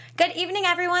Good evening,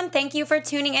 everyone. Thank you for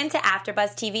tuning in to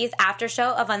AfterBuzz TV's After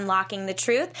Show of Unlocking the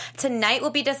Truth. Tonight,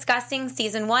 we'll be discussing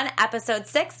Season 1, Episode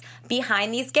 6,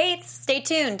 Behind These Gates. Stay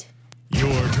tuned.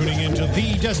 You're tuning into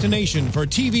the destination for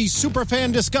TV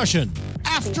superfan discussion,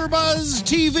 AfterBuzz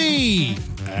TV.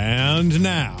 And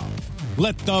now,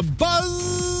 let the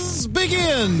buzz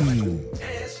begin.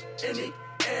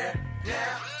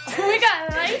 We got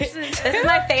lights. This is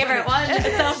my favorite one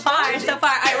so far. All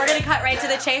right, we're going to cut right to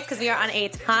the chase because we are on a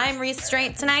time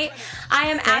restraint tonight. I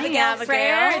am Abigail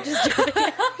Frere.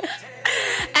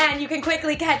 And you can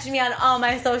quickly catch me on all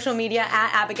my social media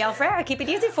at Abigail Frere. I keep it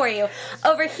easy for you.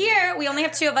 Over here, we only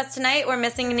have two of us tonight. We're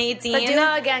missing Nadine. But do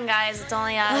know again, guys, it's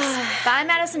only us. But I'm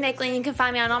Madison Makeley. You can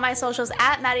find me on all my socials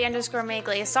at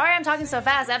Maddie_Makeley. Sorry I'm talking so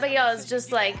fast. Abigail is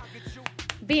just like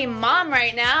being mom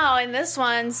right now in this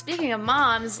one. Speaking of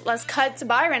moms, let's cut to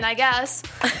Byron, I guess.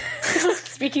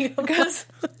 Speaking of moms.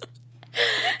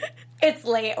 It's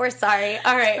late. We're sorry.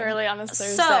 All right. It's early on this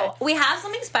Thursday. So, we have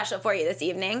something special for you this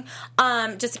evening.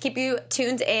 Just to keep you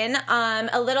tuned in.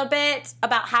 A little bit,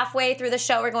 about halfway through the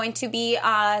show, we're going to be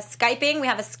Skyping. We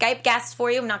have a Skype guest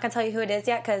for you. I'm not going to tell you who it is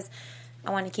yet because I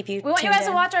want to keep you tuned in. We want you guys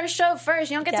to watch our show first.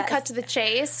 You don't get to cut to the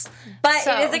chase. But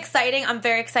it is exciting. I'm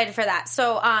very excited for that.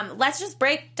 So let's just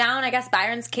break down, I guess,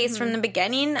 Byron's case from the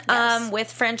beginning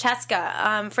with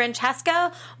Francesca.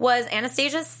 Francesca was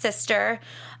Anastasia's sister.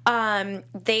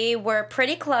 They were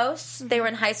pretty close. They were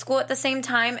in high school at the same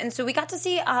time. And so we got to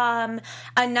see a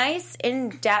nice,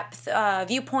 in-depth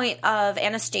viewpoint of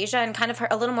Anastasia and kind of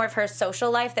a little more of her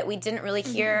social life that we didn't really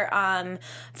hear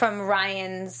from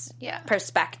Ryan's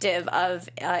perspective of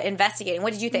investigating.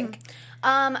 What did you think?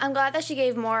 I'm glad that she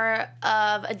gave more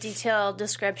of a detailed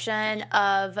description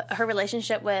of her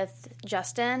relationship with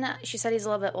Justin. She said he's a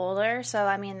little bit older, so,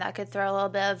 I mean, that could throw a little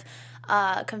bit of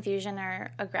confusion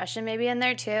or aggression maybe in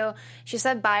there too. She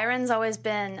said Byron's always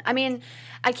been, I mean,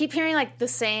 I keep hearing like the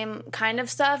same kind of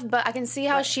stuff, but I can see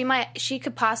how she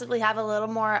could possibly have a little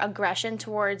more aggression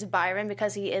towards Byron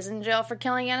because he is in jail for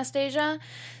killing Anastasia.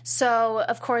 So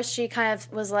of course she kind of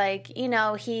was like, you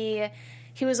know, he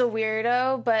was a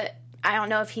weirdo, but I don't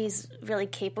know if he's really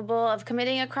capable of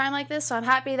committing a crime like this, so I'm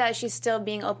happy that she's still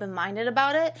being open-minded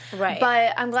about it. Right.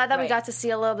 But I'm glad that we got to see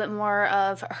a little bit more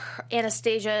of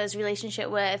Anastasia's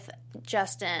relationship with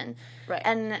Justin. Right.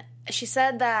 And she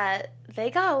said that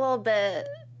they got a little bit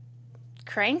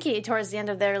cranky towards the end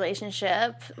of their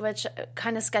relationship, which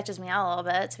kind of sketches me out a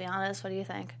little bit, to be honest. What do you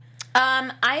think?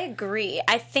 I agree.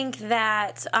 I think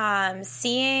that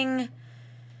seeing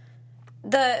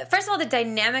first of all, the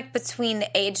dynamic between the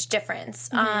age difference.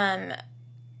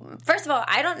 First of all,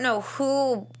 I don't know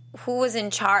who was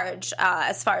in charge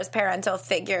as far as parental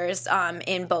figures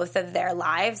in both of their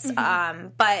lives,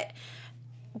 but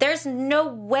there's no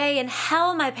way in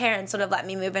hell my parents would have let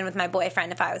me move in with my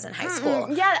boyfriend if I was in high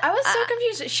school. Yeah, I was so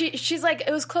confused. She's like,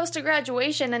 it was close to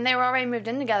graduation and they were already moved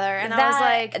in together. And I was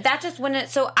like, that just wouldn't.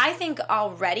 So I think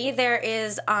already there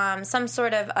is some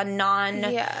sort of a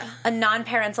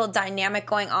non-parental dynamic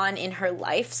going on in her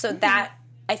life. So that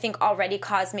I think already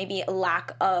caused maybe a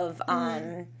lack of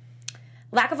a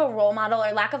role model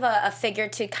or lack of a figure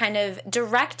to kind of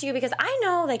direct you, because I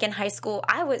know, like, in high school,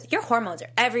 your hormones are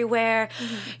everywhere.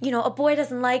 You know, a boy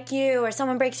doesn't like you or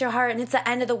someone breaks your heart and it's the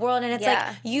end of the world, and it's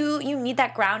like you need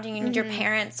that grounding. You need your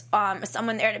parents,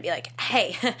 someone there to be like,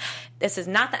 hey, this is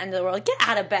not the end of the world. Get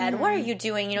out of bed. What are you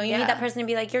doing? You know, you need that person to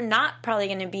be like, you're not probably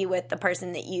going to be with the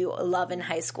person that you love in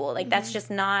high school. Like, that's just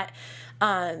not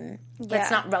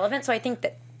that's not relevant. So I think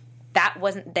that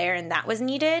wasn't there and that was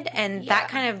needed, and that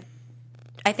kind of,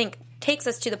 I think, takes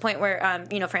us to the point where,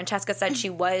 Francesca said she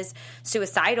was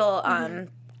suicidal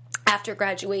after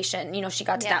graduation. You know, she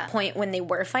got to that point when they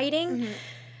were fighting.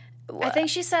 I think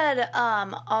she said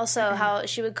also how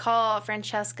she would call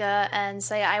Francesca and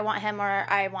say, I want him or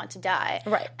I want to die.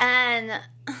 Right. And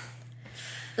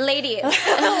ladies.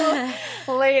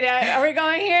 Lady, are we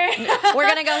going here? We're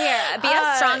going to go here. Be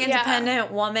a strong,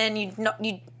 independent woman.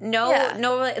 No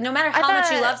matter how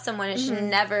much you love someone, it should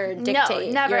never dictate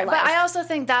your life. But I also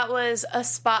think that was a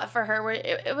spot for her where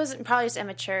it was probably just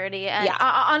immaturity. And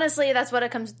honestly, that's what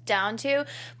it comes down to.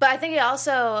 But I think it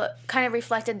also kind of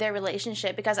reflected their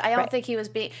relationship, because I don't think he was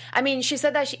being... I mean, she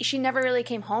said that she never really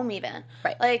came home even.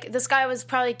 Right. Like, this guy was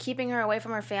probably keeping her away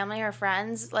from her family, her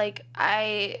friends. Like,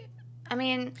 I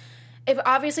mean, it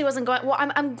obviously wasn't going... Well,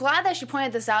 I'm glad that she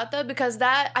pointed this out, though, because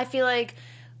that, I feel like,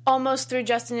 almost threw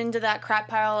Justin into that crap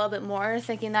pile a little bit more,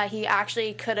 thinking that he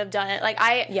actually could have done it. Like,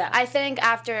 I think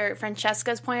after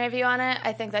Francesca's point of view on it,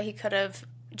 I think that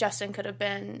Justin could have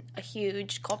been a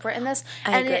huge culprit in this.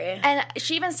 I agree. And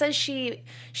she even says she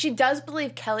does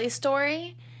believe Kelly's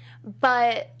story,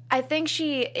 but I think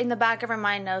she, in the back of her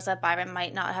mind, knows that Byron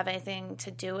might not have anything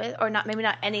to do with, or not, maybe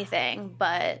not anything,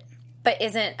 but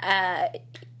isn't,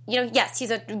 yes,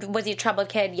 was he a troubled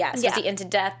kid? Yes. Was he into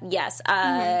death? Yes.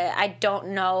 I don't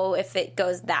know if it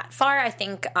goes that far. I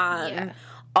think,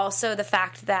 also the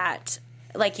fact that,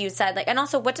 like you said, and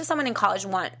also, what does someone in college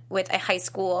want with a high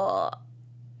school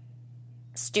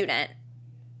student?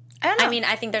 I don't know. I mean,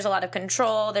 I think there's a lot of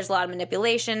control. There's a lot of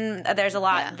manipulation. There's a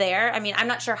lot there. I mean, I'm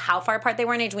not sure how far apart they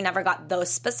were in age. We never got those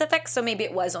specifics, so maybe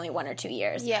it was only 1 or 2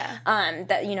 years. Yeah.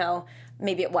 That,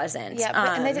 maybe it wasn't. Yeah,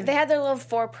 but, and they had their little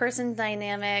 4-person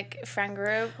dynamic friend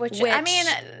group, which I mean,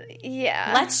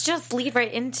 yeah. Let's just lead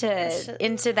right into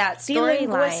that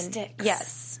storyline.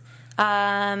 Yes.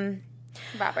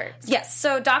 Robert. Yes.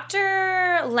 So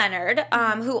Dr. Leonard,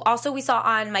 who also we saw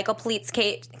on Michael Polite's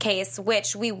case,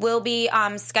 which we will be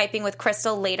Skyping with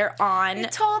Crystal later on. You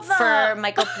told them. For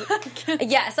Michael.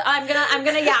 Yes, I'm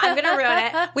gonna ruin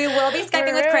it. We will be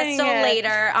Skyping with Crystal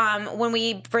later when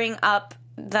we bring up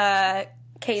the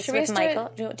case with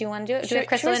Michael. Do you want to do it? Do we have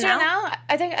Crystal now?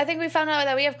 I think we found out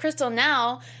that we have Crystal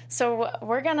now, so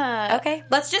we're gonna. Okay.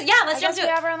 Let's jump to it. We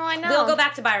have her on the line now. We'll go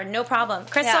back to Byron. No problem.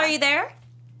 Crystal, are you there?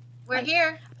 We're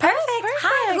here. Perfect.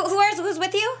 Hi. Who's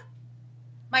with you?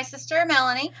 My sister,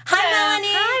 Melanie. Hi, Melanie.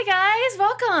 Hi, guys.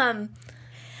 Welcome.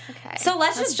 Okay. So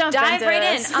let's just dive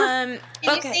right in. Can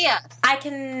you see us? I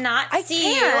cannot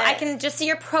see you. I can just see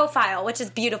your profile, which is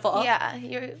beautiful. Yeah,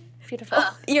 you're beautiful.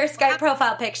 Your Skype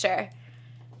profile picture.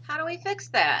 How do we fix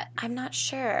that? I'm not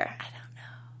sure. I don't know.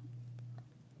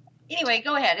 Anyway,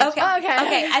 go ahead. Okay.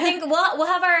 I think we'll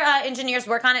have our engineers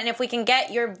work on it, and if we can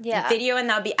get your video, and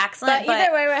that would be excellent. But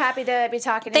either way, we're happy to be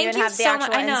talking to you and have the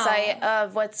actual insight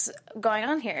of what's going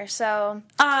on here. So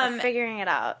we're figuring it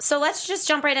out. So let's just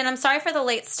jump right in. I'm sorry for the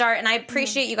late start, and I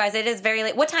appreciate you guys. It is very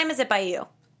late. What time is it by you?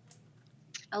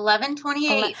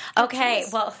 11:28. Okay,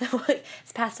 well,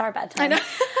 it's past our bedtime.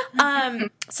 I know.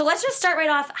 So let's just start right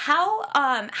off.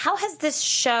 How has this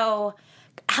show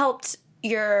helped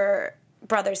your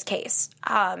brother's case?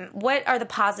 What are the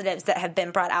positives that have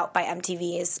been brought out by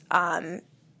MTV's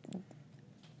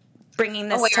bringing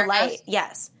this to light?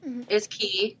 Yes, is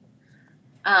key.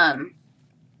 Not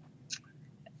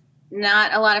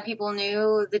a lot of people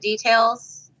knew the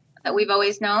details that we've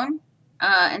always known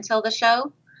until the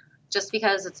show, just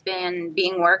because it's been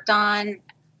being worked on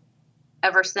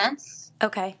ever since.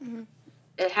 Okay.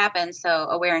 It happened, so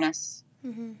awareness.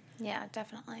 Yeah,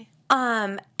 definitely.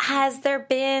 Has there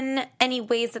been any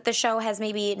ways that the show has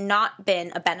maybe not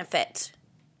been a benefit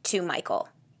to Michael?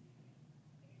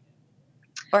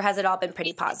 Or has it all been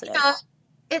pretty positive?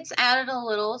 It's added a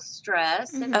little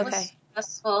stress. It was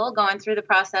stressful going through the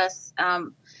process,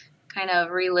 kind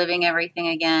of reliving everything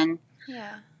again.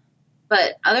 Yeah.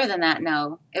 But other than that,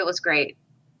 no, it was great.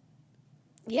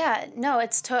 Yeah, no,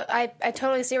 I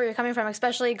totally see where you're coming from,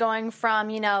 especially going from,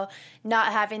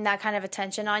 not having that kind of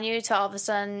attention on you to all of a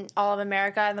sudden all of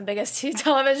America and the biggest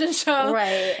television show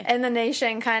in the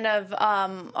nation kind of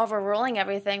overruling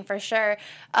everything for sure.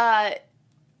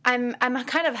 I'm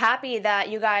kind of happy that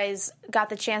you guys got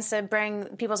the chance to bring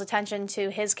people's attention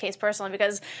to his case personally,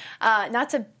 because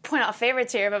not to point out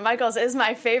favorites here, but Michael's is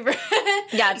my favorite.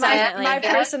 Yeah, definitely. my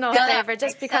personal favorite,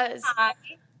 just because.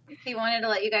 He wanted to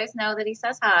let you guys know that he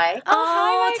says hi.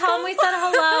 Oh, hi, tell him we said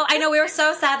hello. I know we were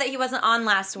so sad that he wasn't on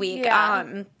last week.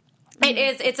 Yeah.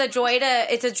 It's a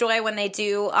joy when they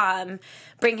do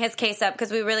bring his case up,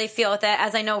 because we really feel with it,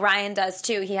 as I know Ryan does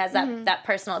too. He has that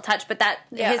personal touch, but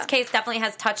his case definitely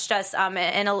has touched us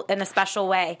in a special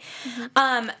way.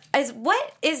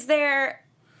 What is there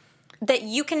that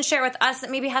you can share with us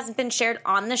that maybe hasn't been shared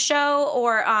on the show,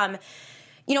 or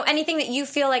anything that you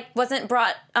feel like wasn't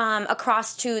brought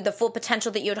across to the full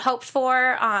potential that you had hoped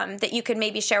for, that you could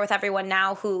maybe share with everyone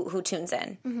now who tunes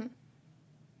in?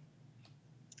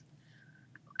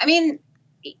 I mean,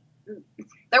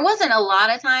 there wasn't a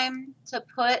lot of time to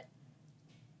put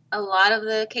a lot of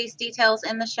the case details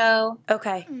in the show.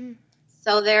 Okay.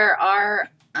 So there are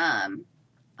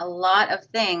a lot of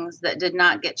things that did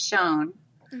not get shown.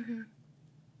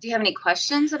 Do you have any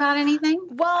questions about anything?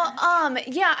 Well,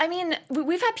 yeah, I mean,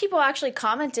 we've had people actually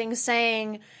commenting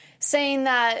saying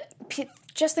that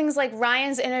just things like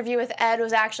Ryan's interview with Ed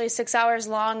was actually 6 hours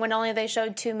long when only they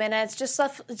showed 2 minutes, just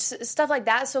stuff like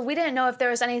that. So we didn't know if there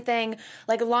was anything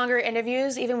like longer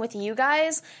interviews, even with you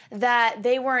guys, that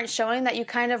they weren't showing that you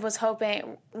kind of was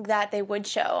hoping that they would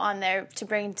show on there to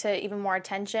bring to even more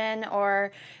attention.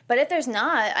 But if there's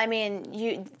not, I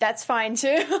mean, that's fine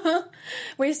too.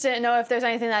 We just didn't know if there's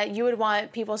anything that you would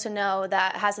want people to know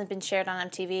that hasn't been shared on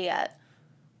MTV yet.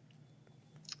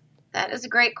 That is a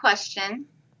great question.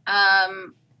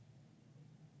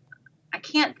 I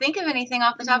can't think of anything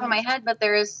off the top of my head, but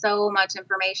there is so much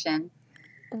information.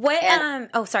 What?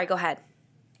 Sorry. Go ahead.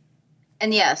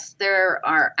 And yes, there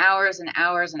are hours and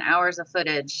hours and hours of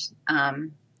footage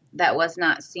that was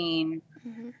not seen.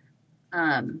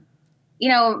 You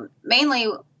know, mainly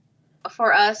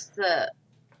for us,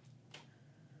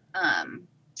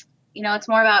 you know, it's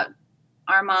more about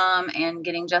our mom and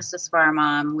getting justice for our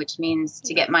mom, which means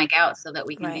to get Mike out so that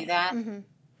we can do that.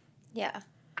 Yeah.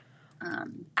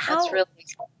 That's really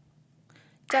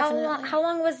Definitely. How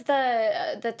long was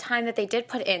the time that they did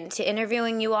put into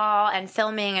interviewing you all and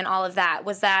filming and all of that?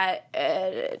 Was that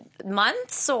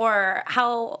months, or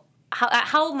how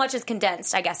much is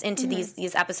condensed, I guess, into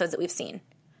these episodes that we've seen?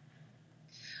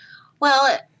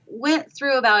 Well, it went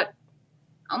through about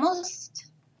almost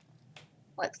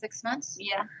 6 months?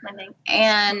 Yeah, I think.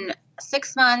 And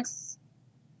 6 months,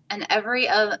 and every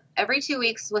 2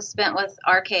 weeks was spent with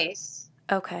our case.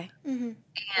 Okay.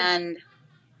 And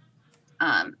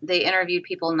they interviewed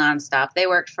people nonstop. They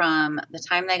worked from the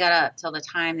time they got up till the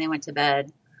time they went to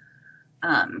bed.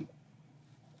 So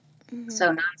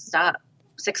nonstop,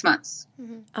 6 months.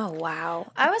 Oh,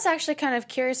 wow. I was actually kind of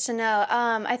curious to know.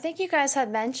 I think you guys had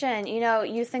mentioned, you know,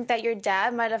 you think that your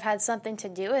dad might have had something to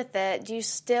do with it. Do you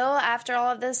still, after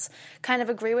all of this, kind of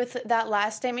agree with that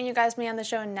last statement you guys made on the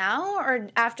show now? Or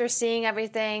after seeing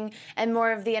everything and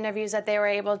more of the interviews that they were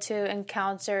able to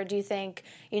encounter, do you think,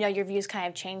 you know, your views kind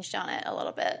of changed on it a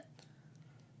little bit?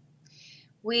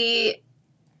 We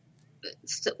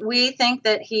think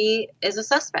that he is a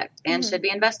suspect and should be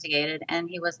investigated, and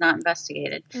he was not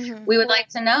investigated. We would like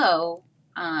to know,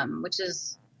 which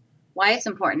is why it's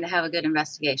important to have a good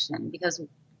investigation, because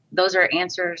those are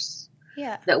answers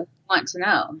that we want to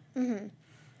know.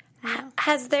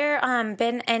 Has there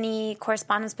been any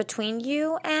correspondence between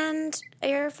you and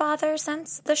your father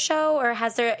since the show, or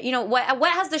has there, you know,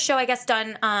 what has the show, I guess,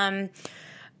 done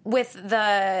with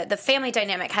the family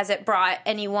dynamic? Has it brought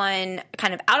anyone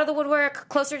kind of out of the woodwork,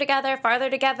 closer together, farther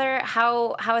together?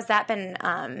 How has that been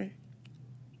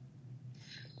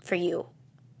for you?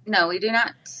 No, we do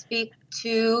not speak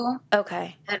to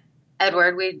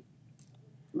Edward. We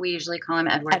usually call him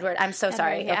Edward. Edward, I'm so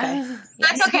sorry. Yeah. Okay.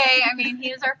 That's okay. I mean, he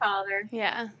is our father.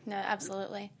 Yeah, no,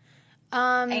 absolutely.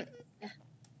 And,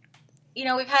 you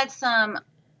know, we've had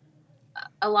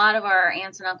a lot of our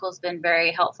aunts and uncles been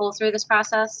very helpful through this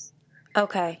process.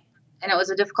 Okay. And it was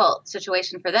a difficult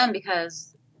situation for them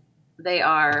because they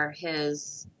are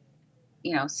his,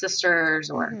 you know, sisters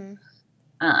or,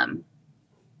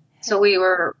 so we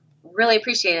were really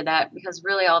appreciated that, because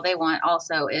really all they want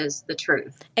also is the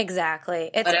truth.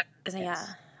 Exactly.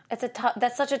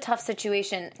 That's such a tough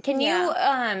situation. Can you,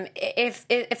 if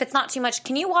it's not too much,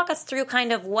 can you walk us through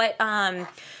kind of what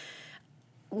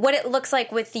it looks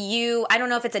like with you? I don't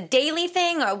know if it's a daily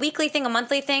thing or a weekly thing, a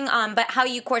monthly thing, but how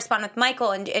you correspond with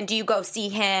Michael, and do you go see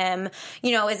him?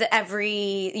 You know, is it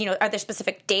every, you know, are there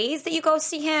specific days that you go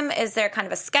see him? Is there kind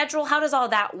of a schedule? How does all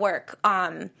that work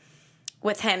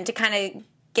with him to kind of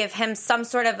give him some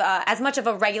sort of as much of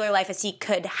a regular life as he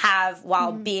could have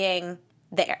while being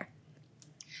there?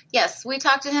 Yes, we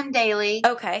talk to him daily.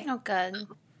 Okay. Oh, good.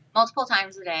 Multiple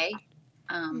times a day.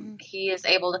 He is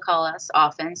able to call us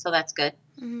often, so that's good.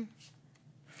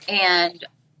 And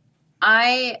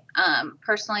I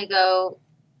personally go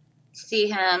see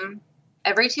him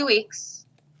every 2 weeks,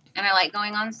 and I like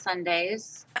going on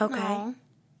Sundays. Okay. Aww.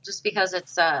 Just because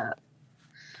it's about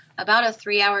a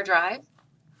 3-hour drive.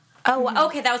 Oh,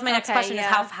 okay. That was my next question, is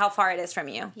how far it is from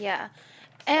you. Yeah.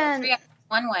 And so 3 hours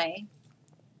one way.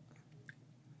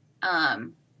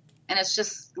 And it's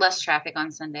just less traffic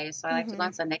on Sundays, so I like to go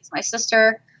on Sundays. My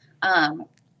sister, a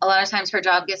lot of times her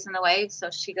job gets in the way, so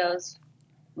she goes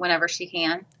whenever she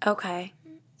can. Okay.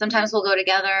 Sometimes we'll go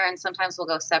together, and sometimes we'll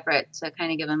go separate to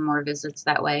kind of give him more visits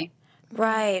that way.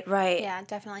 Right. Yeah,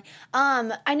 definitely.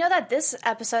 I know that this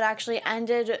episode actually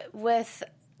ended with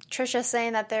Trisha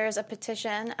saying that there's a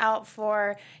petition out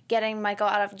for getting Michael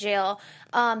out of jail.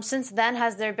 Since then,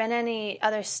 has there been any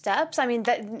other steps? I mean,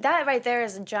 that right there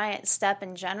is a giant step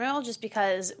in general, just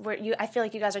because I feel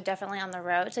like you guys are definitely on the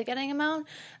road to getting him out.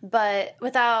 But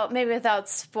without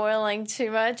spoiling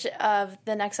too much of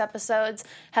the next episodes,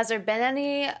 has there been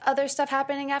any other stuff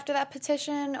happening after that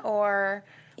petition, or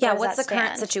what's the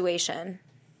current situation?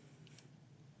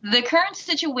 The current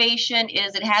situation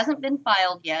is it hasn't been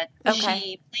filed yet. Okay.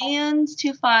 She plans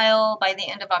to file by the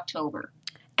end of October.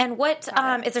 And what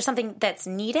is there something that's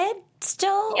needed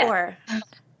still, or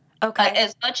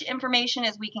as much information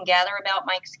as we can gather about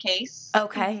Mike's case.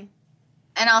 Okay.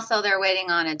 And also they're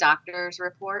waiting on a doctor's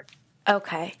report.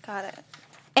 Okay. Got it.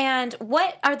 And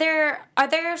what are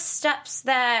there steps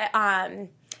that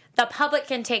the public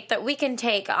can take, that we can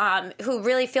take, who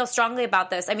really feel strongly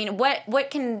about this? I mean, what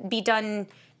can be done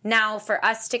now for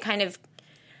us to kind of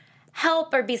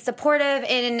help or be supportive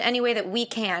in any way that we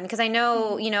can? Because I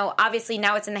know, obviously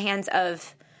now it's in the hands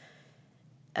of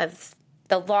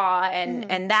the law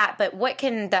and that, but what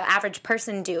can the average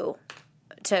person do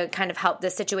to kind of help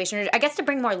this situation? Or I guess to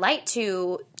bring more light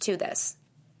to this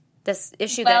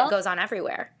issue that goes on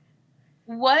everywhere.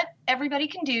 What everybody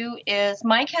can do is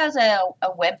Mike has a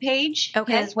web page.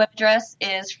 Okay. His web address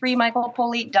is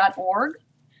freemichaelpolite.org.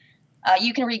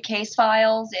 You can read case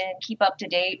files and keep up to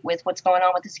date with what's going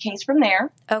on with this case from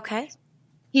there. Okay.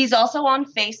 He's also on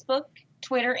Facebook,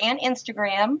 Twitter, and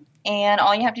Instagram. And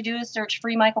all you have to do is search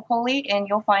Free Michael Polite, and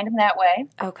you'll find him that way.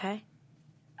 Okay.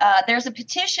 There's a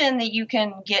petition that you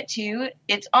can get to.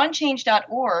 It's on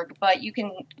change.org, but you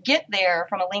can get there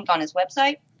from a link on his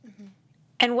website.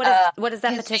 And what is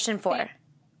that petition for?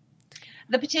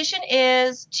 The petition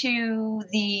is to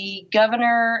the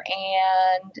governor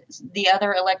and the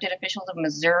other elected officials of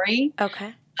Missouri.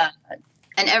 Okay.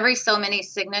 And every so many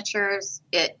signatures,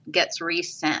 it gets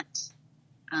resent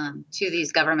to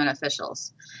these government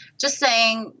officials. Just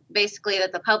saying, basically,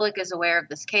 that the public is aware of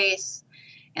this case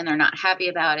and they're not happy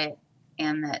about it,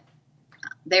 and that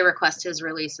they request his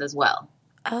release as well.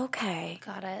 Okay.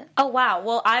 Got it. Oh, wow.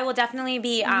 Well, I will definitely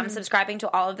be subscribing to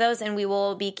all of those, and we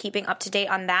will be keeping up to date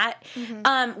on that.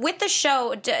 With the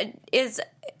show,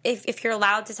 if you're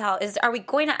allowed to tell, are we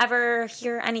going to ever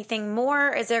hear anything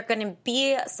more? Is there going to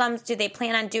be do they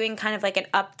plan on doing kind of like an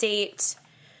update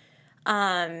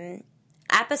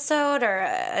episode or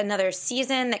another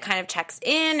season that kind of checks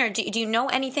in? Or do you know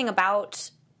anything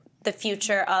about the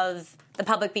future of the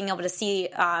public being able to see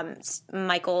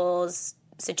Michael's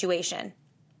situation?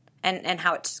 And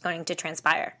how it's going to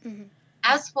transpire.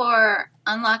 As for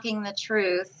unlocking the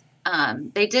truth,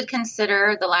 they did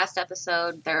consider the last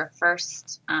episode their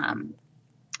first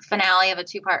finale of a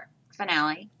 2-part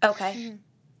finale. Okay.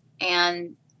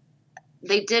 And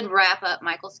they did wrap up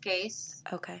Michael's case.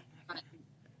 Okay. On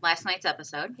last night's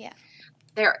episode. Yeah.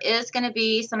 There is going to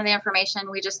be some of the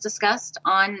information we just discussed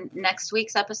on next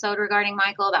week's episode regarding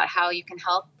Michael about how you can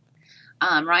help.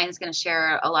 Ryan's going to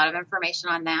share a lot of information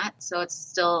on that. So it's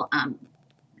still,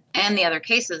 and the other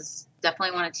cases,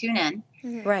 definitely want to tune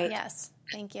in. Right. Yes.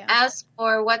 Thank you. As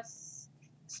for what's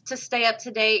to stay up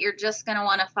to date, you're just going to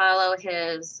want to follow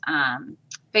his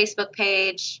Facebook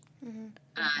page,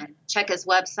 check his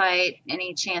website,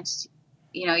 any chance,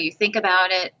 you think about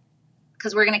it,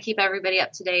 because we're going to keep everybody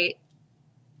up to date.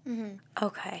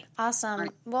 Okay. Awesome.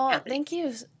 Well, thank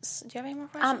you. Do you have any more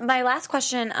questions? My last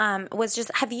question was just,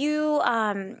 have you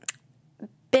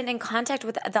been in contact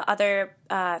with the other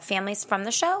families from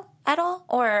the show at all?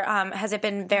 Or has it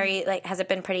been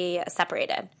pretty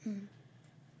separated?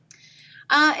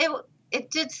 It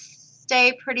did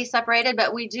stay pretty separated,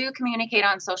 but we do communicate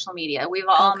on social media. We've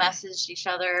all messaged each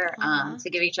other to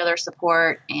give each other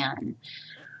support, and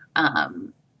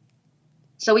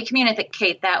so we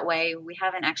communicate that way. We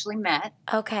haven't actually met.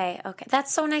 Okay.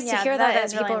 That's so nice to hear that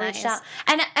people really reached nice.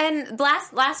 out. And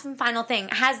last and final thing,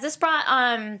 has this brought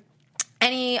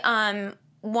any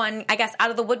one, I guess,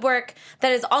 out of the woodwork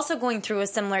that is also going through a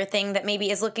similar thing that maybe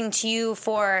is looking to you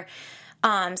for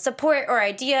support or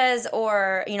ideas,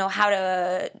 or how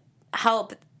to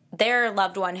help their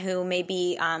loved one who may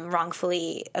be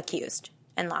wrongfully accused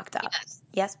and locked up?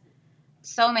 Yes?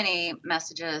 So many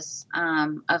messages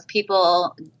of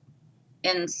people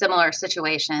in similar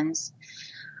situations.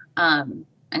 And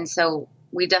so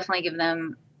we definitely give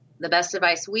them the best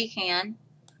advice we can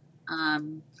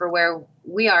for where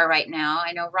we are right now.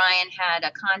 I know Ryan had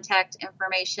a contact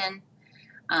information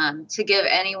to give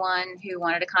anyone who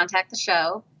wanted to contact the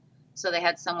show. So they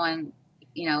had someone,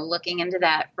 looking into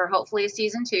that for hopefully a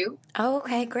season 2. Oh,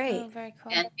 okay, great. Oh, very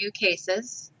cool. And new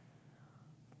cases.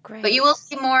 Great. But you will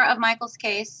see more of Michael's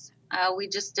case. We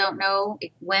just don't know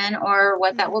when or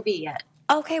what that will be yet.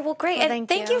 Okay, well, great. Well, and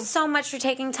thank you so much for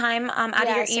taking time out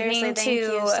of your evening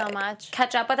to so much.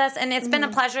 Catch up with us. And it's been a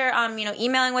pleasure,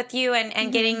 emailing with you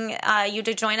and getting you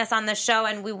to join us on the show.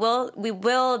 And we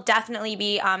will definitely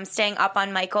be staying up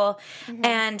on Michael.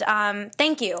 And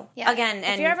thank you again.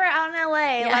 If you're ever out in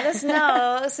LA, let us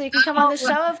know so you can come on the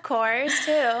show, of course,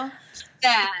 too.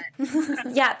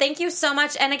 That. Thank you so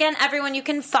much. And again, everyone, you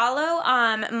can follow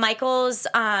Michael's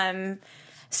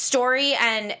story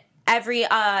and every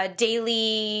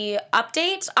daily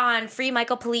update on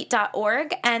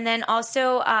freemichaelpolite.org. And then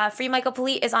also Free Michael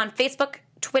Polite is on Facebook,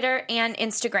 Twitter and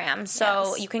Instagram.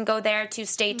 So you can go there to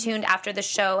stay tuned after the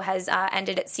show has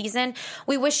ended its season.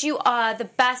 We wish you the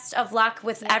best of luck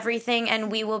with everything,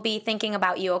 and we will be thinking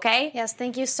about you, okay? Yes,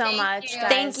 thank you so much, guys.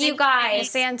 Thank you, guys.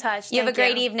 Stay in touch. You have a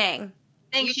great evening.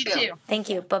 Thank you too. Thank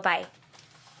you. Bye-bye.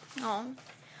 Oh,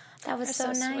 that was so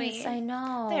nice. Sweet. I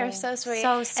know. They are so sweet.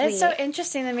 So sweet. And it's so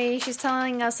interesting to me. She's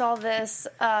telling us all this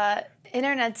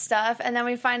internet stuff, and then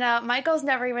we find out Michael's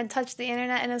never even touched the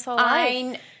internet in his whole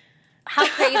life. How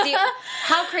crazy!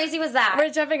 How crazy was that?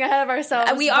 We're jumping ahead of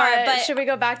ourselves. We are, but should we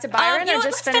go back to Byron or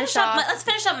just finish off? Let's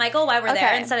finish up Michael while we're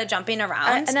there instead of jumping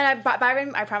around. And then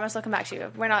Byron, I promise I'll come back to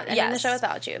you. We're not ending the show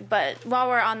without you. But while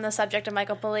we're on the subject of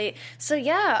Michael Polite, so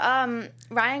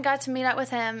Ryan got to meet up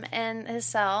with him in his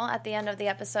cell at the end of the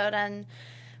episode, and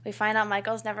we find out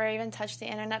Michael's never even touched the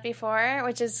internet before,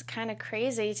 which is kind of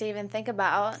crazy to even think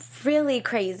about. Really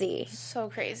crazy. So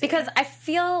crazy. Because I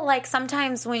feel like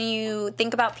sometimes when you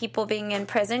think about people being in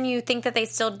prison, you think that they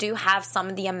still do have some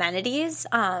of the amenities.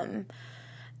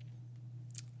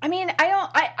 I mean,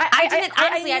 I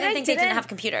didn't think they didn't have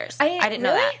computers. I didn't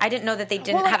know that. I didn't know that they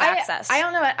didn't have access. I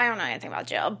don't know anything about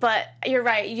jail, but you're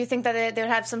right. You think that they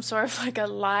would have some sort of like a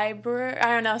library?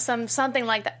 I don't know, something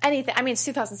like that. Anything. I mean, it's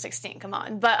 2016. Come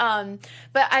on, but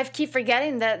I keep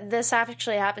forgetting that this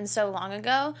actually happened so long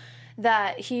ago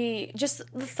that he just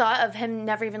the thought of him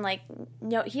never even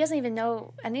he doesn't even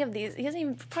know any of these. He doesn't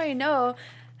even probably know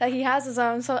that he has his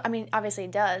own. So I mean, obviously he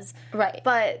does, right?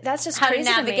 But that's just how crazy to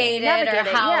navigate it, or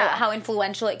how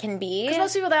influential it can be. Because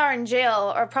most people that are in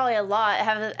jail, or probably a lot,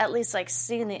 have at least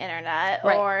seen the internet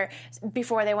or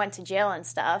before they went to jail and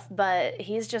stuff. But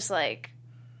he's just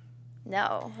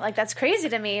no, that's crazy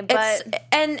to me. But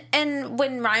and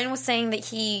when Ryan was saying that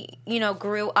he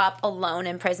grew up alone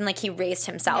in prison, he raised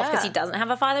himself because he doesn't have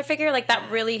a father figure,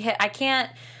 that really hit. I can't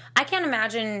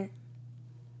imagine.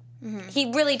 Mm-hmm.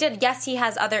 He really did. Yes, he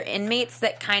has other inmates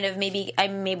that kind of maybe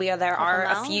there are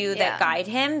a few that guide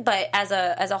him, but as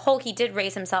a whole, he did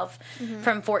raise himself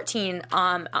from 14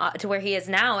 to where he is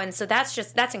now, and so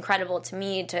that's incredible to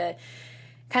me to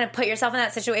kind of put yourself in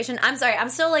that situation. I'm sorry, I'm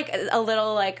still a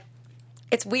little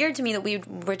it's weird to me that we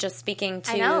were just speaking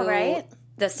to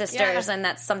the sisters, and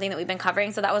that's something that we've been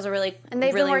covering. So that was a really and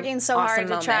they've really been working so hard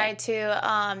moment. To try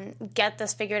to get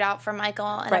this figured out for Michael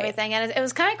and everything. And it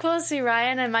was kind of cool to see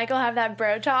Ryan and Michael have that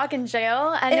bro talk in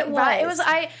jail. And it was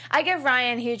I give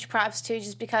Ryan huge props too,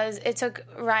 just because it took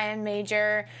Ryan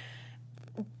major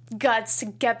guts to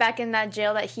get back in that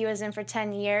jail that he was in for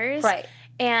 10 years. Right.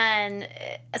 And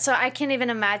so I can't even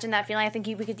imagine that feeling. I think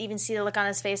we could even see the look on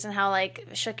his face and how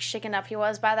shaken up he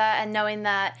was by that, and knowing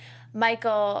that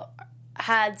Michael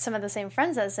had some of the same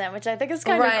friends as him, which I think is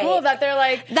kind of cool that they're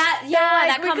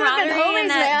that camaraderie homies, and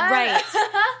that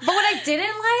But what I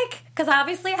didn't because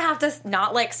obviously I have to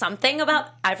not like something about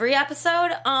every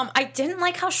episode, I didn't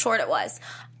like how short it was.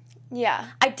 Yeah,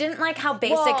 I didn't like how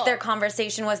basic their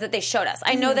conversation was that they showed us.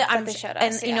 I know that they showed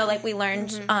us, and we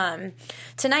learned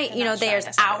tonight. There's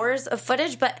hours of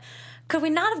footage, but could we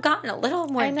not have gotten a little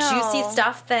more juicy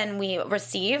stuff than we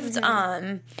received?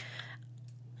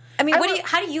 I mean,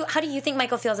 how do you think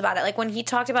Michael feels about it? When he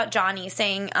talked about Johnny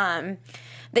saying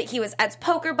that he was Ed's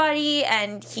poker buddy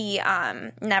and he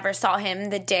never saw him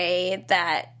the day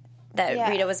that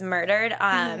Rita was murdered,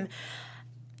 and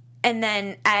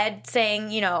then Ed saying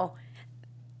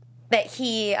that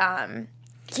he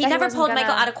never pulled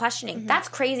Michael out of questioning. That's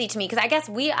crazy to me because I guess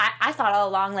I thought all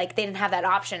along they didn't have that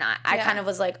option. I kind of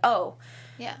was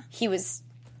he was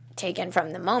taken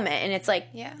from the moment, and it's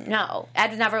no,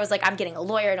 Ed never was I'm getting a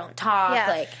lawyer, don't talk.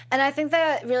 And I think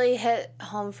that really hit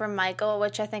home for Michael,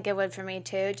 which I think it would for me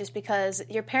too, just because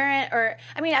your parent, or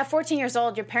I mean at 14 years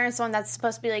old, your parent's the one that's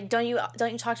supposed to be don't you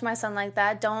talk to my son like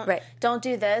that, don't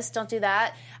do this, don't do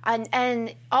that,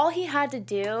 and all he had to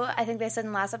do, I think they said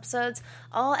in last episodes,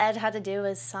 all Ed had to do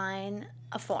was sign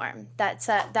a form that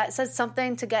said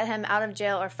something to get him out of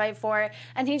jail or fight for it,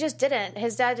 and he just didn't.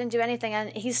 His dad didn't do anything, and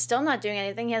he's still not doing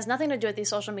anything. He has nothing to do with these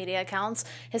social media accounts.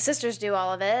 His sisters do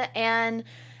all of it, and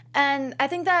I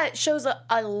think that shows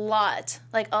a lot,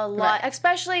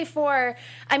 especially for,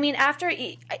 I mean,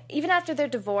 even after their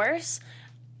divorce,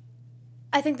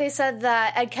 I think they said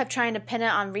that Ed kept trying to pin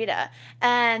it on Rita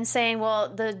and saying, well,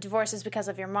 the divorce is because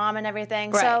of your mom and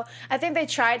everything. Right. So I think they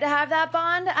tried to have that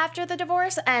bond after the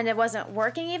divorce, and it wasn't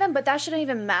working even, but that shouldn't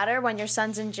even matter when your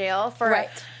son's in jail for... Right.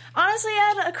 Honestly,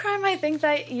 Ed, a crime I think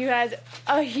that you had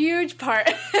a huge part.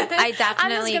 I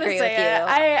definitely agree with you.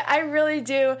 I really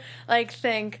do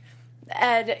think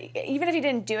Ed, even if he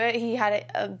didn't do it, he had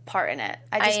a part in it.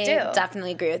 I just do.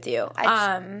 Definitely agree with you.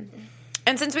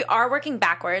 And since we are working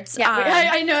backwards,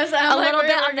 I know a little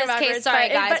bit on this case. Sorry,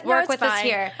 guys, work with us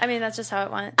here. I mean, that's just how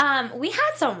it went. We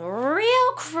had some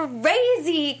real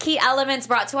crazy key elements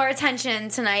brought to our attention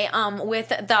tonight. With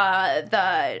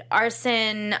the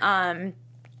arson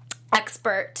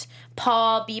expert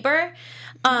Paul Bieber,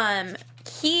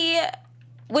 he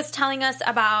was telling us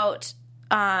about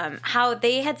how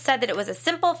they had said that it was a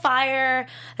simple fire,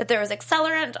 that there was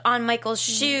accelerant on Michael's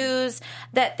shoes,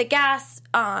 that the gas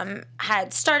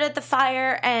had started the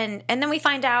fire, and then we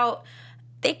find out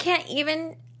they can't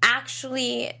even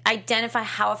actually identify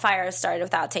how a fire started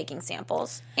without taking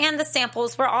samples, and the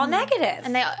samples were all negative,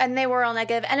 and they were all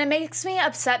negative, and it makes me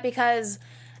upset because,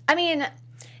 I mean,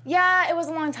 yeah, it was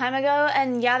a long time ago,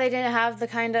 and yeah, they didn't have the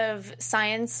kind of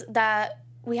science that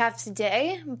we have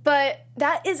today, but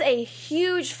that is a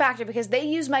huge factor because they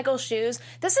use Michael's shoes.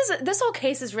 This whole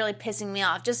case is really pissing me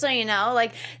off, just so you know.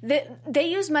 Like, they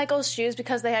used Michael's shoes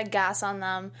because they had gas on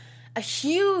them. A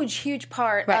huge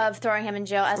part of throwing him in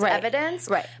jail as evidence.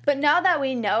 Right. But now that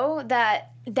we know that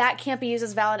that can't be used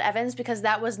as valid evidence because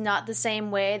that was not the same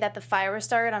way that the fire was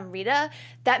started on Rita,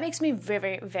 that makes me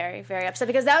very, very, very upset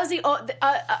because that was the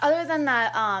other than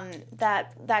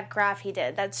that graph he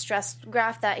did, that stress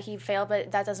graph that he failed,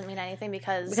 but that doesn't mean anything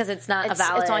because it's not a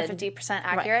valid. It's only 50%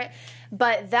 accurate. Right.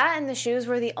 But that and the shoes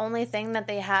were the only thing that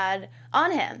they had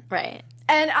on him. Right.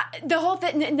 And the whole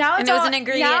thing now, and it was an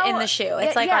ingredient in the shoe.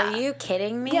 It's like, are you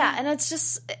kidding me? Yeah, and it's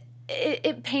just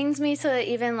it pains me to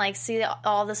even like see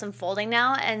all this unfolding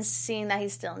now and seeing that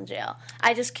he's still in jail.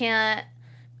 I just can't.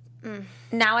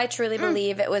 Now I truly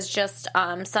believe it was just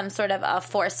some sort of a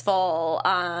forceful.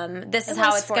 This is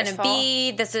how it's going to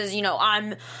be. This is,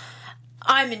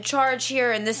 I'm in charge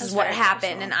here, and this is what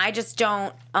happened. Forceful. And I just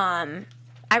don't.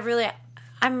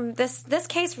 This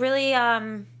case really.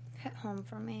 Hit home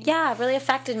for me. Yeah, it really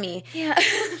affected me. Yeah.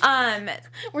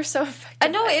 We're so affected. I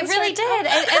know, it really did.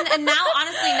 And now,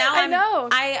 honestly, I know.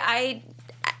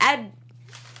 Ed,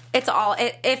 it's all,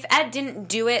 if Ed didn't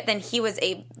do it, then he was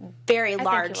a very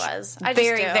large,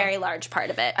 very large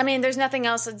part of it. I mean, there's nothing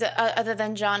else other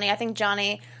than Johnny. I think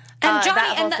Johnny,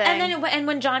 and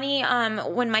when Johnny,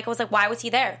 when Michael was like, why was he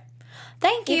there?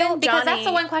 Thank you, because Johnny, that's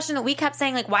the one question that we kept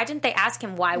saying, like, why didn't they ask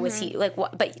him why was he, like,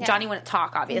 what? But Johnny wouldn't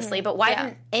talk, obviously, but why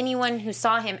didn't anyone who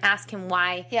saw him ask him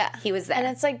why he was there? And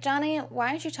it's like, Johnny, why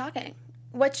aren't you talking?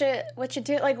 What you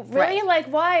do? Like, really?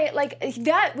 Like, why? Like,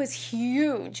 that was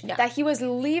huge, that he was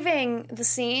leaving the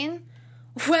scene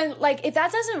when, like, if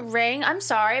that doesn't ring, I'm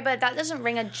sorry, but that doesn't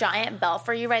ring a giant bell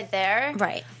for you right there.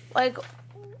 Right. Like,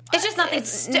 it's just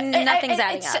nothing's adding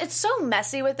up. It's so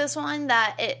messy with this one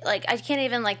that I can't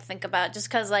even like think about it just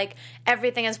because like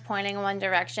everything is pointing in one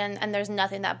direction and there's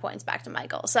nothing that points back to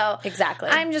Michael. So exactly,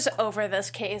 I'm just over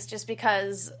this case just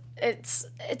because it's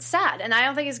sad and I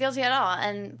don't think he's guilty at all.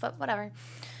 But whatever.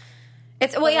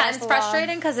 It's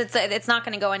frustrating because it's not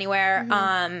going to go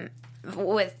anywhere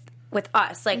with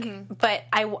us. Like, but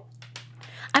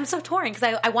I'm so torn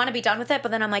because I want to be done with it, but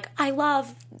then I'm like,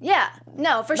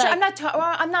 for sure.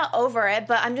 I'm not over it,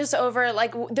 but I'm just over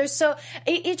like there's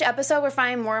each episode we're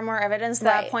finding more and more evidence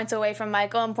that points away from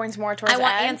Michael and points more towards Ed. I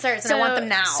want answers and I want them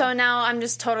now. So now I'm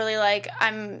just totally like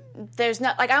I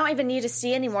don't even need to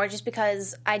see anymore just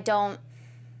because I don't.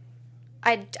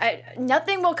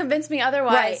 Nothing will convince me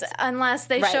otherwise unless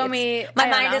they show me. My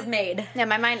mind is made. Yeah,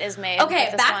 my mind is made.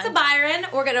 Okay, back to Byron.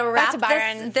 We're going to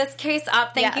wrap this case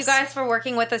up. Thank you guys for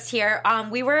working with us here.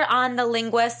 We were on the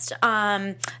linguist,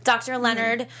 Dr.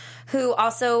 Leonard, who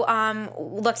also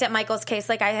looked at Michael's case,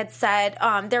 like I had said.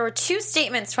 There were two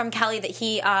statements from Kelly that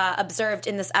he observed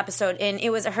in this episode. And it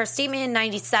was her statement in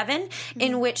 97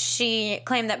 in which she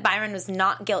claimed that Byron was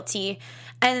not guilty.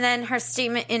 And then her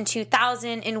statement in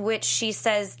 2000 in which she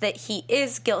says that he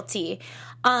is guilty.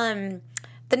 The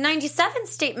 97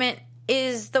 statement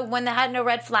is the one that had no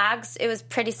red flags. It was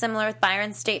pretty similar with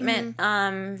Byron's statement.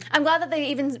 I'm glad that they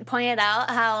even pointed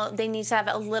out how they need to have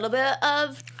a little bit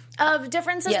of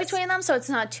differences between them so it's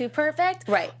not too perfect.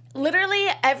 Right. Literally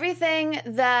everything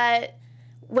that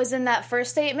was in that first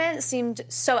statement seemed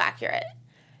so accurate.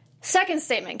 Second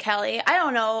statement, Kelly. I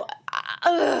don't know.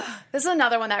 This is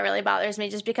another one that really bothers me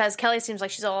just because Kelly seems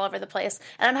like she's all over the place.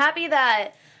 And I'm happy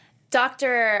that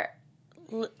Dr.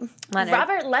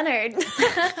 Robert Leonard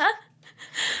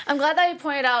I'm glad that you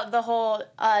pointed out the whole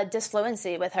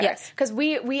disfluency with her. Yes. Because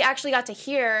we actually got to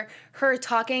hear her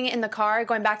talking in the car,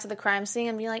 going back to the crime scene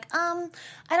and being like, I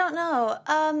don't know.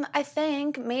 I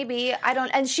think maybe I don't.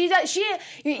 And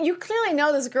you clearly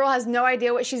know this girl has no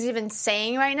idea what she's even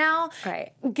saying right now.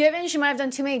 Right. Given she might have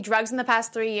done too many drugs in the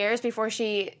past 3 years before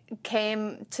she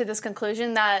came to this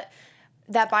conclusion that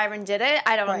that Byron did it.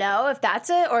 I don't know if that's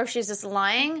it or if she's just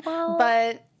lying. Well,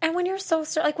 but and when you're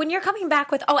when you're coming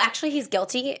back with, actually he's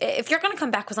guilty. If you're going to come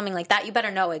back with something like that, you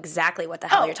better know exactly what the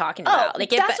hell you're talking about.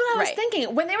 Like, that's what I was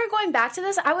thinking. When they were going back to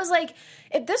this, I was like,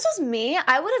 if this was me,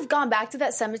 I would have gone back to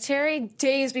that cemetery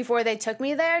days before they took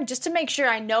me there just to make sure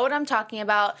I know what I'm talking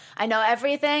about. I know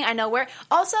everything. I know where.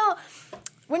 Also,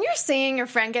 when you're seeing your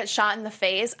friend get shot in the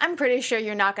face, I'm pretty sure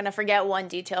you're not going to forget one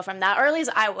detail from that, or at least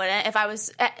I wouldn't if I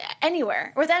was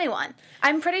anywhere with anyone.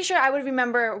 I'm pretty sure I would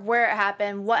remember where it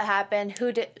happened, what happened,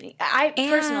 who did.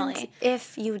 Personally,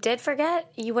 if you did forget,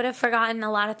 you would have forgotten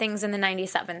a lot of things in the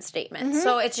 97 statement.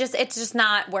 So it's just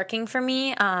not working for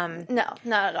me. No,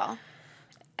 not at all.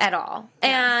 At all.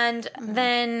 Yeah. And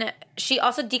then she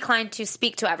also declined to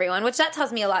speak to everyone, which that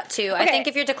tells me a lot too. Okay. I think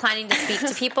if you're declining to speak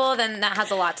to people, then that has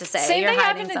a lot to say. Same thing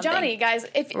happened to Johnny, guys.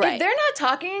 If they're not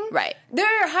talking,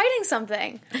 they're hiding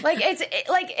something. Like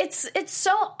it's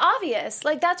so obvious.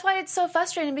 Like that's why it's so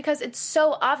frustrating, because it's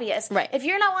so obvious. Right. If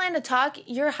you're not wanting to talk,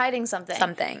 you're hiding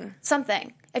something.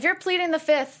 Something. If you're pleading the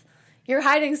fifth, you're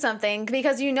hiding something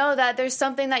because you know that there's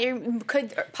something that you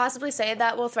could possibly say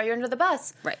that will throw you under the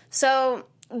bus. Right. So,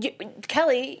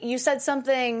 Kelly, you said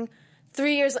something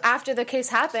 3 years after the case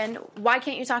happened. Why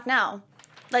can't you talk now?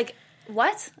 Like,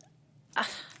 what?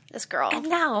 This girl. And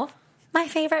now, my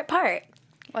favorite part.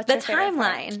 What's the your favorite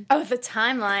timeline. Part? Oh, the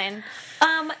timeline.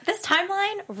 This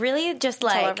timeline really just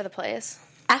it's all over the place.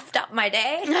 Effed up my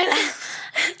day,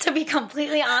 to be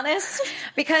completely honest,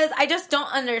 because I just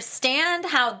don't understand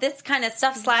how this kind of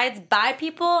stuff slides by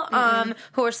people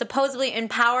who are supposedly in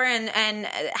power and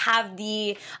have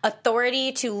the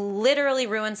authority to literally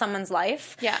ruin someone's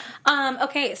life. Yeah.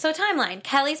 Okay, so timeline.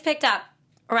 Kelly's picked up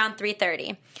around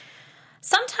 3:30.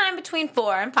 Sometime between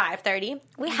 4 and 5:30,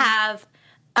 we have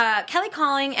Kelly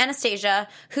calling Anastasia,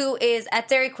 who is at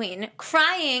Dairy Queen,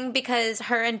 crying because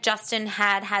her and Justin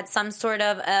had some sort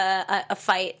of a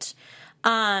fight.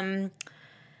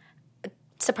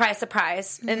 Surprise,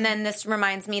 surprise. Mm-hmm. And then this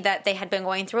reminds me that they had been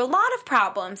going through a lot of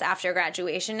problems after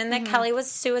graduation and that Kelly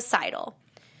was suicidal.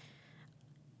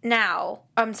 Now,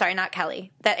 I'm sorry, not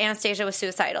Kelly, that Anastasia was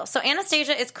suicidal. So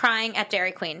Anastasia is crying at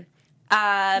Dairy Queen.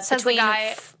 Between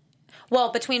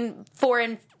 4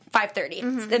 and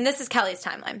 5:30. And this is Kelly's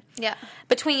timeline. Yeah.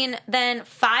 Between then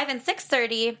 5 and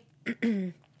 6:30,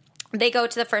 they go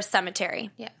to the first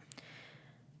cemetery. Yeah.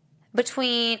 At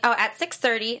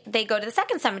 6:30, they go to the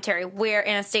second cemetery where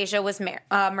Anastasia was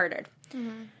murdered.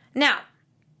 Now,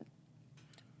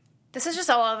 this is just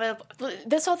all over.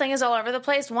 This whole thing is all over the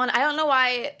place. One, I don't know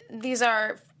why these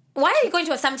are. Why are you going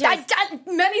to a cemetery?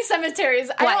 Many cemeteries.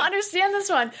 Why? I don't understand this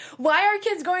one. Why are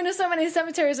kids going to so many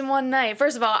cemeteries in one night?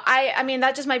 First of all, I mean,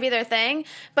 that just might be their thing.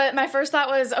 But my first thought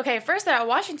was, okay, first they're at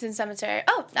Washington Cemetery.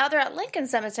 Oh, now they're at Lincoln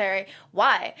Cemetery.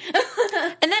 Why?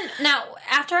 And then, now,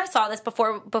 after I saw this,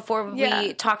 before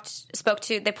they spoke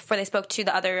to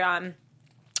the other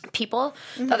people,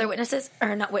 the other witnesses,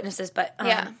 or not witnesses, but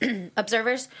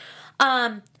observers,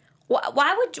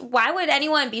 why would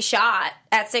anyone be shot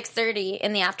at 6:30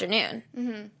 in the afternoon?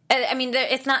 I mean,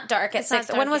 it's not dark at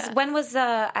 6. When was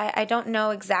I don't know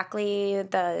exactly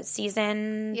the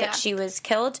season that she was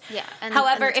killed. Yeah.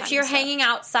 However, if you're hanging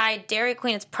outside Dairy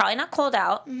Queen, it's probably not cold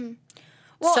out.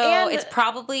 Well, so it's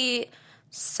probably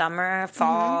summer,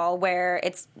 fall, where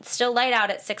it's still light out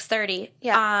at 6:30.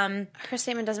 Yeah. Her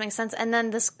statement doesn't make sense. And then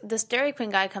this Dairy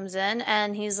Queen guy comes in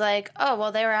and he's like, oh,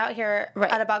 well, they were out here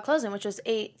at about closing, which was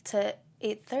 8 to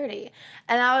 8:30.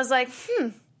 And I was like,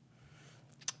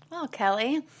 well,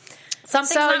 Kelly.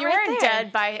 Something's so not you right weren't there.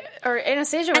 Dead by, or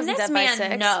Anastasia wasn't dead by 6. And this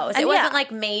man knows. It wasn't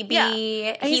like maybe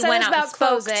he went out and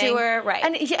spoke to her. Right.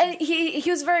 And he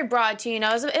was very broad too, you know.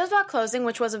 It was about closing,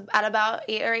 which was at about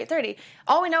 8 or 8:30.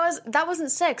 All we know is that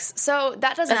wasn't 6. So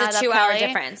that doesn't add up. That's a 2-hour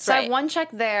difference. So I have one check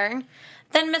there.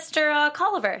 Then Mr.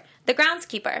 Colliver, the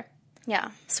groundskeeper. Yeah.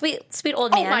 Sweet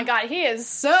old man. Oh my God, he is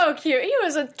so cute. He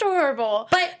was adorable.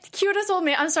 But cutest old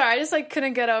man. I'm sorry, I just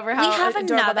couldn't get over how adorable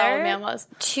that old man was.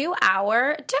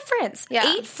 2-hour difference. Yeah.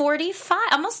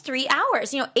 8:45, almost 3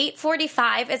 hours.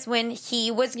 8:45 is when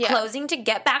he was closing to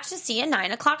get back to see a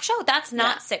 9 o'clock show. That's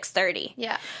not 6:30.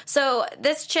 Yeah. So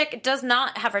this chick does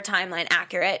not have her timeline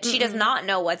accurate. She does not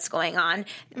know what's going on.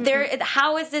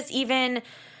 How is this even?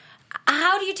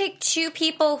 How do you take two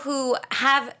people who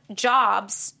have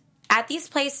jobs at these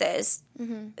places,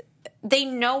 they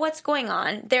know what's going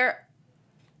on, they're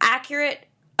accurate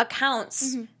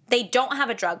accounts, they don't have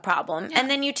a drug problem, and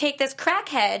then you take this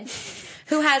crackhead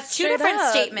who has two different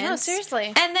statements. No,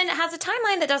 seriously. And then has a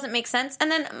timeline that doesn't make sense.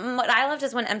 And then what I loved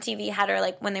is when MTV had her,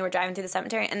 like, when they were driving through the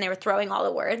cemetery and they were throwing all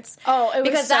the words. Oh, it was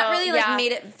because that really, like,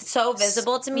 made it so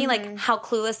visible to me, like, how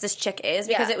clueless this chick is.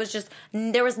 Because it was just,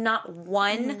 there was not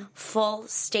one full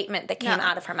statement that came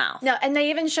out of her mouth. No, and they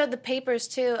even showed the papers,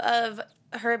 too, of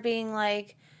her being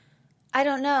like, I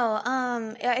don't know.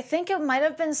 I think it might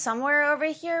have been somewhere over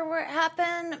here where it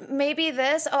happened. Maybe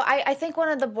this. Oh, I think one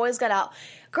of the boys got out.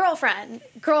 Girlfriend.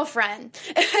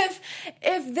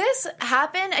 If this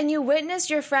happened and you witnessed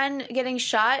your friend getting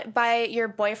shot by your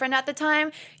boyfriend at the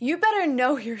time, you better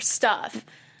know your stuff.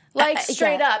 Like,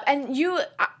 straight up. And you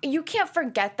can't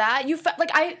forget that.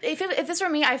 If this were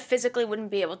me, I physically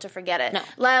wouldn't be able to forget it. No.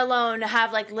 Let alone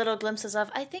have, like, little glimpses of,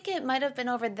 I think it might have been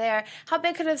over there. How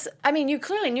big could it... I mean, you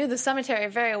clearly knew the cemetery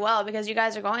very well because you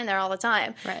guys are going there all the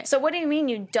time. Right. So what do you mean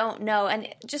you don't know? And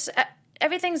just...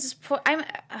 everything's just...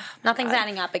 Nothing's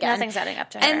adding up again. Nothing's adding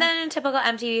up to her. And then in typical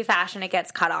MTV fashion, it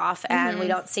gets cut off and we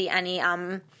don't see any...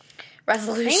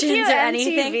 resolutions or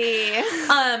anything.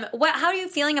 How are you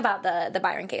feeling about the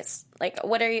Byron case? Like,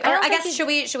 what are you? I guess should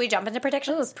we jump into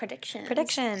predictions? Ooh, predictions. And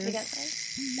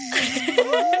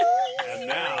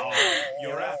now,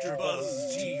 your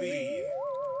AfterBuzz TV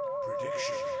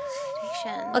predictions.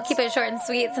 We'll keep it short and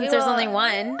sweet since there's only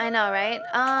one. I know, right?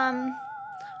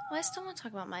 Well, I still want to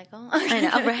talk about Michael. I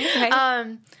know,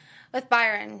 right? With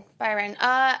Byron.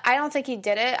 I don't think he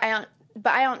did it.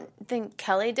 But I don't think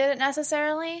Kelly did it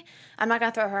necessarily. I'm not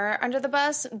going to throw her under the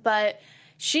bus, but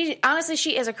she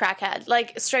is a crackhead.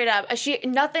 Like, straight up.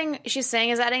 Nothing she's saying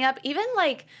is adding up. Even,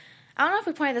 like, I don't know if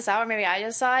we pointed this out or maybe I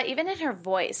just saw it. Even in her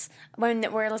voice, when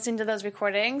we're listening to those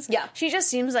recordings, she just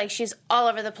seems like she's all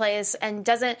over the place and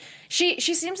doesn't... She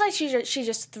seems like she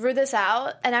just threw this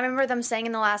out. And I remember them saying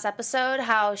in the last episode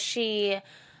how she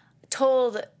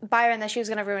told Byron that she was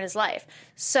going to ruin his life.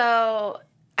 So...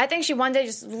 I think she one day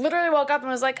just literally woke up and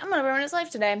was like, I'm going to ruin his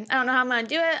life today. I don't know how I'm going to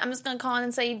do it. I'm just going to call in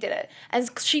and say you did it. And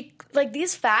she, like,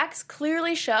 these facts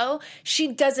clearly show she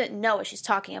doesn't know what she's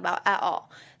talking about at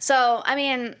all. So, I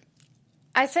mean,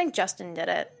 I think Justin did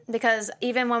it. Because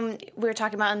even when we were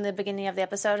talking about in the beginning of the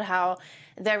episode how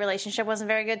their relationship wasn't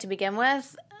very good to begin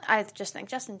with, I just think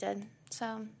Justin did.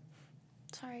 So,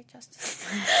 sorry,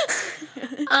 Justin.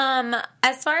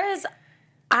 As far as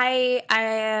I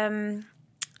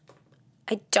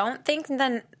don't think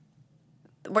that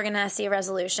we're going to see a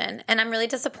resolution. And I'm really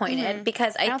disappointed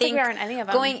because I think we are in any of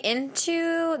them. Going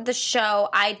into the show,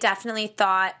 I definitely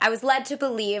thought, I was led to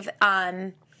believe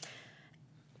that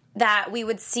we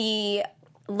would see,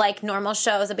 like normal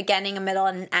shows, a beginning, a middle,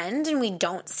 and an end, and we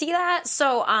don't see that.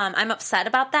 So I'm upset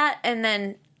about that. And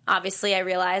then obviously I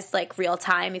realized, like, real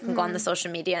time, you can go on the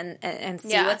social media and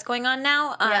see what's going on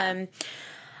now.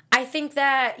 I think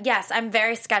that, yes, I'm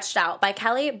very sketched out by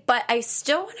Kelly, but I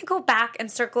still want to go back and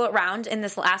circle around in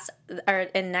this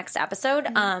next episode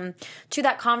to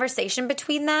that conversation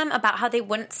between them about how they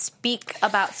wouldn't speak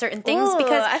about certain things. Ooh,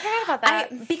 because I forgot about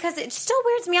that. Because it still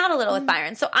weirds me out a little with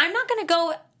Byron. So I'm not going to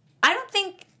go, I don't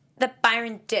think that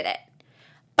Byron did it.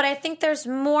 But I think there's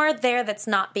more there that's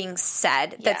not being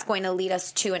said that's going to lead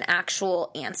us to an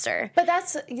actual answer. But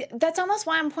that's almost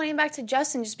why I'm pointing back to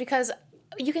Justin, just because...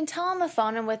 You can tell on the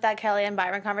phone and with that Kelly and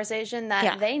Byron conversation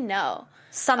that they know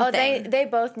something. Oh, they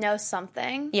both know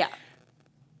something. Yeah.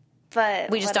 But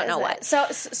we just don't know what. So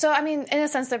I mean, in a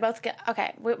sense, they're both good.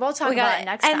 Okay. We'll talk about it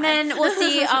next time. And then we'll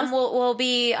see. We'll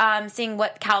be seeing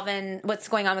what's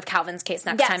going on with Calvin's case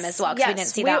next time as well, because we didn't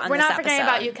see that on this episode. We're not forgetting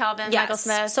about you, Calvin. Michael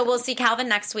Smith. So we'll see Calvin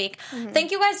next week. Mm-hmm.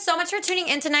 Thank you guys so much for tuning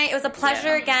in tonight. It was a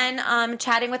pleasure again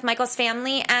chatting with Michael's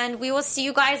family, and we will see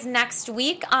you guys next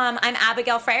week. I'm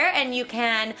Abigail Frere, and you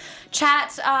can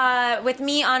chat with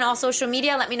me on all social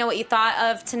media. Let me know what you thought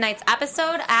of tonight's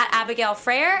episode at Abigail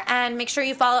Frere, and make sure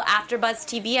you follow AfterBuzz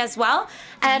TV as well.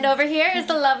 And over here is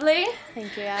the lovely...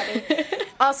 Thank you, Abby.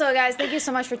 Also, guys, thank you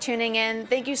so much for tuning in.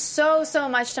 Thank you so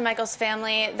much to Michael's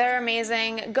family. They're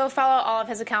amazing. Go follow all of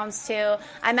his accounts, too.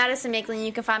 I'm Madison Makeley, and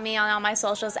you can find me on all my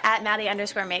socials at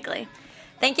Maddie_Makeley.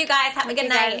 Thank you, guys. Have a good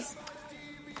night. Guys.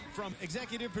 From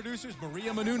executive producers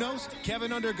Maria Menounos, Kevin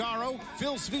Undergaro,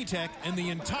 Phil Svitek, and the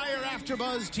entire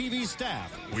AfterBuzz TV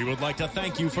staff, we would like to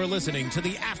thank you for listening to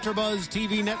the AfterBuzz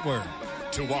TV network.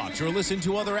 To watch or listen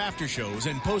to other after shows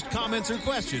and post comments or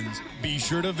questions, be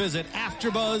sure to visit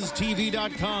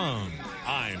AfterBuzzTV.com.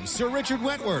 I'm Sir Richard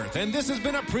Wentworth, and this has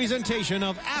been a presentation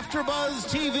of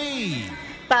AfterBuzz TV.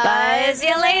 Buzz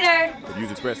you later. The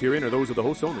views expressed herein are those of the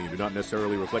hosts only and do not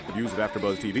necessarily reflect the views of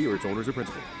AfterBuzz TV or its owners or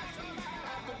principals.